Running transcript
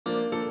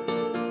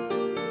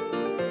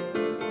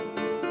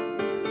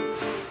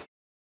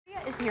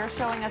here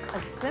showing us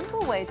a simple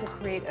way to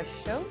create a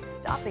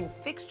show-stopping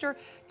fixture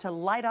to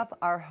light up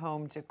our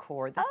home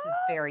decor. This is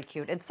very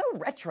cute and so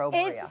retro,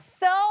 Maria. It's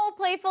so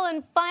playful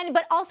and fun,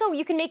 but also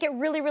you can make it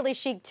really, really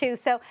chic too.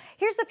 So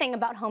here's the thing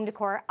about home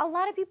decor. A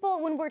lot of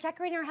people, when we're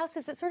decorating our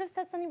houses, it sort of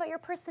says something about your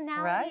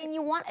personality and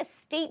you want a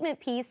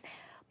statement piece.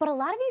 But a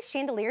lot of these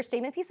chandelier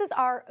statement pieces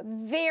are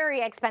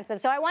very expensive.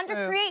 So I wanted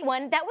to create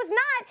one that was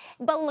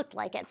not, but looked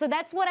like it. So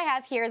that's what I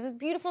have here is this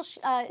beautiful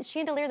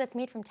chandelier that's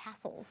made from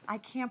tassels. I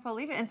can't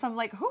believe it. And some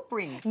like hoop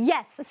rings.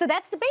 Yes, so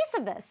that's the base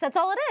of this. That's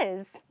all it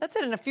is. That's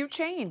it, and a few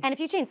chains. And a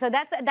few chains, so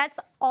that's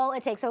all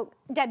it takes. So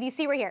Deb, you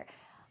see right here.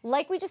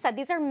 Like we just said,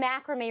 these are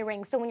macrame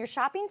rings. So when you're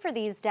shopping for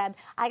these, Deb,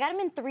 I got them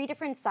in 3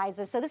 different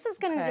sizes. So this is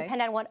going to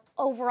depend on what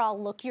overall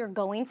look you're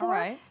going for.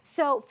 Right.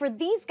 So for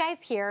these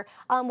guys here,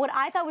 what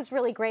I thought was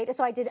really great,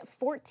 so I did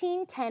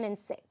 14, 10, and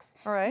 6.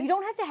 All right. You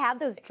don't have to have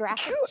those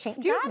drastic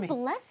changes. God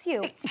bless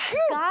you.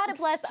 God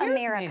bless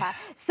America.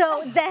 Me.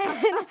 So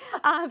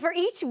then for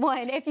each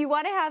one, if you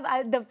want to have,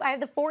 I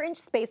have the 4-inch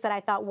space that I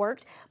thought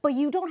worked, but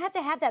you don't have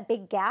to have that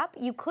big gap.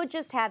 You could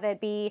just have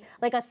it be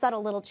like a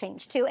subtle little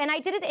change too. And I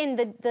did it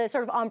in the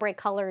sort of ombre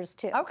colors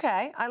too.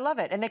 Okay, I love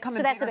it. And they come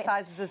in bigger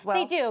sizes as well?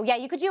 They do, yeah.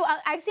 You could do,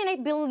 I've seen, I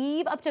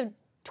believe, up to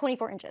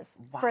 24 inches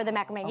for the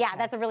macrame. Yeah,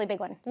 that's a really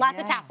big one. Lots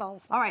of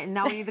tassels. All right, and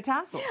now we need the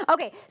tassels.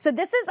 Okay, so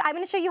this is, I'm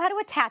going to show you how to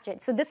attach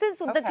it. So this is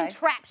the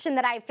contraption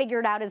that I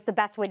figured out is the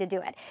best way to do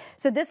it.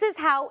 So this is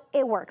how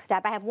it works,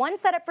 Deb. I have one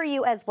set up for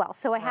you as well.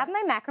 So I have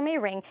my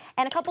macrame ring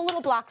and a couple little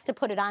blocks to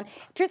put it on.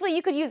 Truthfully,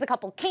 you could use a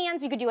couple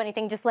cans. You could do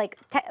anything. Just like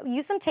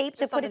use some tape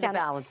to put it down. To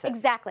balance it.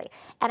 Exactly.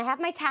 And I have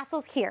my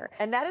tassels here.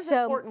 And that is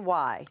important.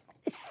 Why?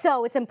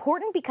 So it's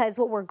important because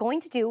what we're going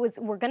to do is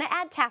we're going to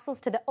add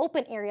tassels to the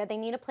open area. They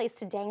need a place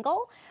to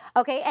dangle,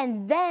 okay?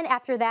 And then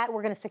after that,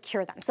 we're going to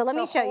secure them. So let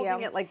me show you.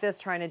 Holding it like this,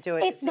 trying to do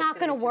it, it's not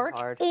going to work.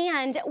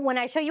 And when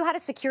I show you how to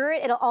secure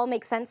it, it'll all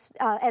make sense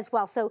as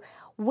well. So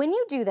when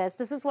you do this,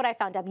 this is what I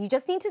found out. You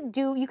just need to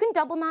do, you can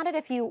double knot it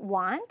if you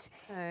want.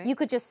 You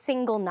could just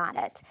single knot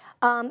it.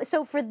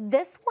 So for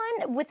this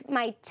one, with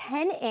my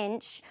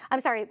 10-inch, I'm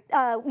sorry,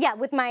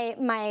 with my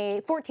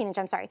 14-inch,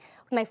 I'm sorry.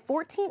 With my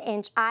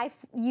 14-inch, I've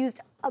used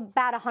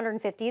about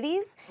 150 of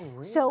these. Oh,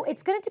 really? So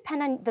it's going to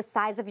depend on the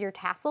size of your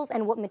tassels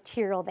and what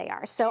material they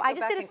are. So I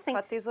just did a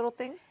single. Cut these little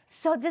things?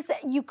 So this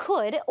you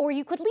could, or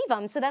you could leave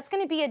them. So that's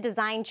going to be a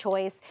design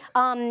choice.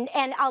 And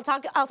I'll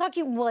talk to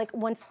you like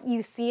once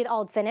you see it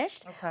all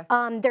finished.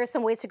 Okay. There's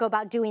some ways to go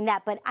about doing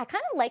that, but I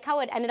kind of like how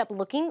it ended up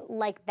looking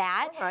like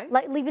that,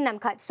 like leaving them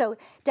cut. So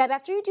Deb,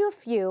 after you do a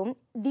few,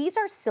 these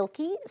are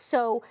silky,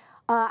 so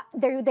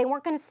they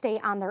weren't going to stay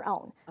on their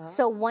own.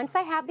 So once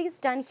I have these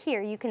done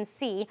here, you can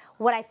see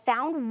what I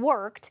found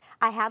worked.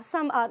 I have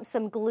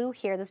some glue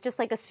here. This is just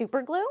like a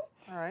super glue.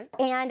 All right.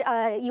 And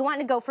you want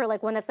to go for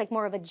like one that's like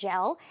more of a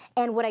gel.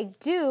 And what I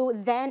do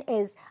then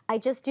is I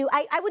just do,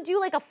 I would do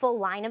like a full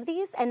line of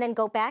these and then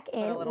go back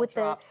in with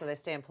drop so they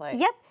stay in place.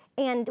 Yep.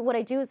 And what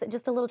I do is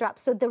just a little drop.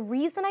 So the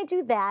reason I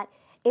do that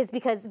is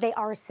because they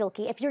are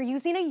silky. If you're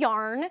using a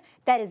yarn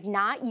that is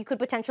not, you could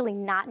potentially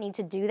not need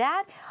to do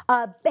that,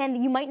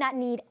 and you might not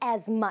need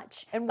as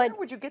much. And where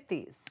would you get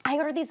these? I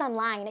ordered these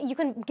online. You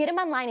can get them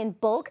online in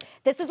bulk.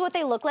 This is what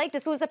they look like.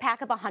 This was a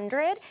pack of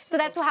 100, so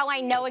that's how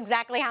I know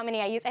exactly how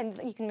many I use, and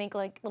you can make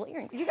like little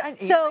earrings. You got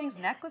earrings,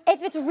 necklaces?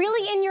 If it's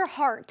really in your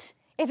heart,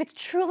 if it's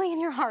truly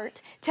in your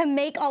heart to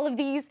make all of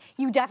these,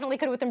 you definitely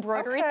could with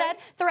embroidery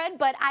thread,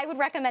 but I would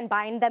recommend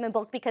buying them in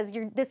bulk because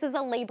this is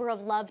a labor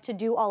of love to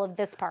do all of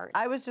this part.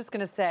 I was just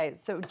going to say,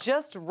 so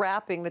just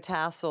wrapping the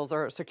tassels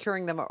or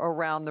securing them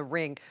around the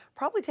ring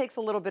probably takes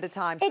a little bit of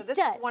time. So this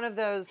is one of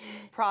those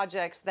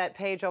projects that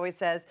Paige always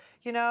says,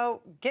 you know,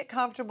 get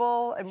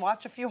comfortable and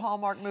watch a few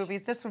Hallmark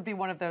movies. This would be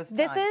one of those times.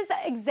 This is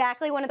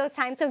exactly one of those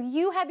times. So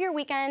you have your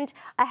weekend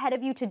ahead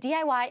of you to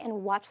DIY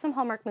and watch some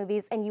Hallmark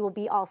movies and you will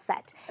be all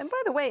set. And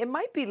by the way, it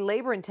might be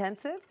labor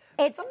intensive.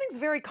 Something's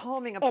very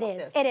calming about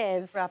this. It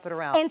is. Just wrap it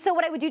around. And so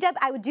what I would do, Deb,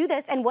 I would do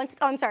this, and once,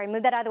 oh, I'm sorry,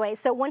 move that out of the way.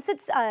 So once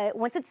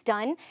it's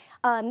done,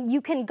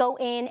 you can go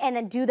in and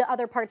then do the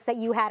other parts that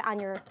you had on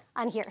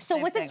here. So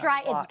once it's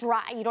dry, it's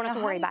dry. You don't have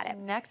to worry about it.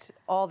 Connect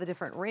all the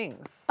different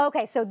rings.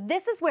 Okay, so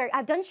this is where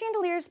I've done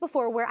chandeliers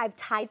before where I've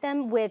tied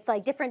them with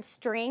like different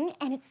string,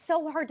 and it's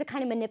so hard to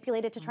kind of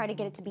manipulate it to try to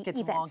get it to be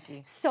even.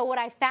 Wonky. So what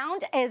I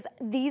found is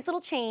these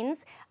little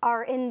chains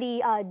are in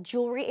the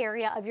jewelry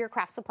area of your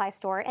craft supply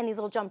store, and these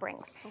little jump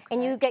rings.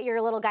 And you get your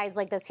little guys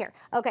like this here.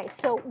 Okay,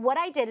 so what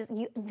I did is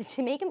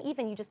to make them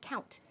even, you just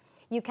count.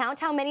 You count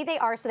how many they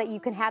are so that you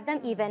can have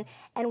them even.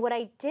 And what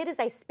I did is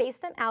I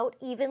spaced them out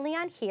evenly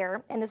on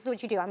here. And this is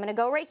what you do. I'm going to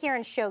go right here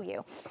and show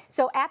you.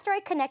 So after I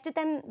connected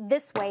them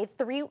this way,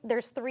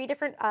 there's 3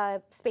 different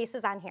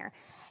spaces on here.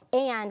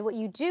 And what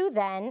you do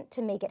then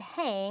to make it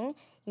hang,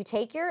 you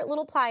take your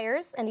little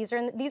pliers, and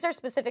these are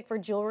specific for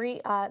jewelry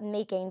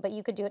making, but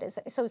you could do it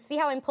so see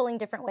how I'm pulling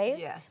different ways?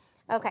 Yes.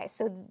 Okay,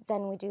 so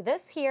then we do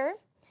this here.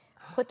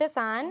 Put this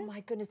on. Oh my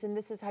goodness, and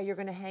this is how you're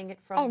going to hang it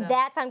from And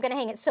that's how I'm going to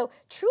hang it. So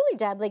truly,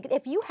 Deb, like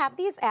if you have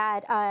these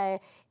at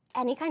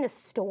any kind of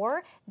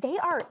store,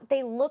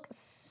 they look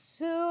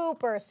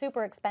super,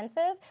 super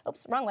expensive.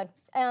 Oops, wrong one.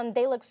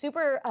 They look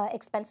super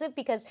expensive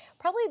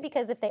probably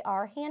because if they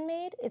are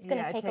handmade, it's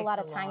gonna take a lot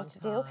of time to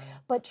do.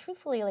 But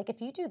truthfully, like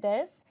if you do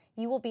this,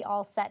 you will be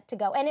all set to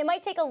go. And it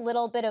might take a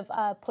little bit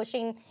of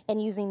pushing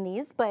and using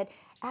these, but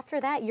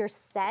after that, you're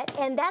set.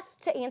 And that's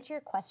to answer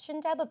your question,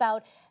 Deb,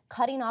 about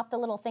cutting off the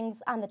little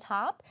things on the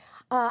top.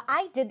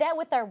 I did that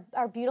with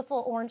our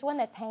beautiful orange one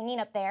that's hanging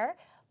up there.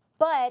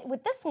 But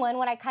with this one,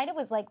 when I kind of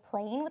was like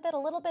playing with it a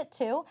little bit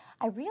too,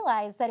 I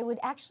realized that it would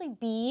actually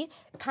be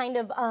kind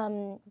of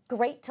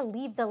great to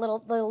leave the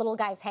little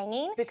guys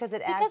hanging. Because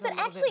it adds it.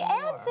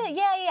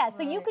 Yeah.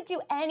 So you could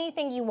do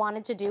anything you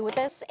wanted to do with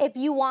this. If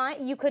you want,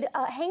 you could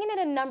hang it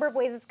in a number of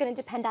ways. It's going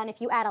to depend on if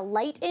you add a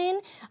light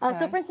in.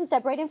 So for instance,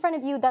 Deb, right in front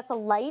of you, that's a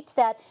light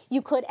that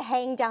you could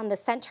hang down the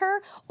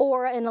center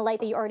or in a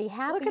light that you already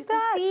have. Look at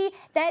that. See,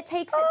 that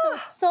takes it, so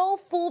it's so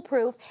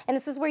foolproof. And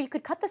this is where you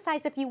could cut the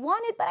sides if you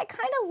wanted, but I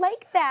kind of like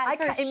that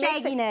sort of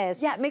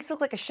shagginess. It makes it look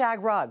like a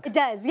shag rug. It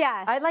does,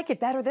 yeah. I like it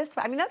better this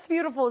way. I mean, that's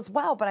beautiful as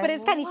well, but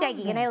it's kind of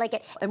shaggy, and I like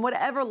it. And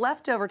whatever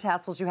leftover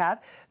tassels you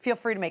have, feel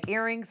free to make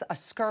earrings, a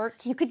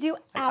skirt. You could do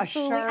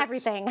absolutely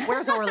everything.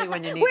 Where's Orly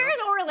when you need her? Where's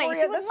Orly?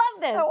 She would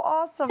love this. So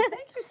awesome.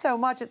 Thank you so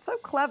much. It's so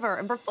clever.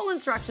 And for full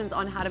instructions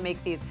on how to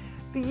make these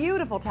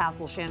beautiful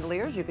tassel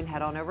chandeliers, you can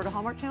head on over to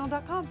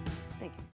hallmarkchannel.com. Thank you.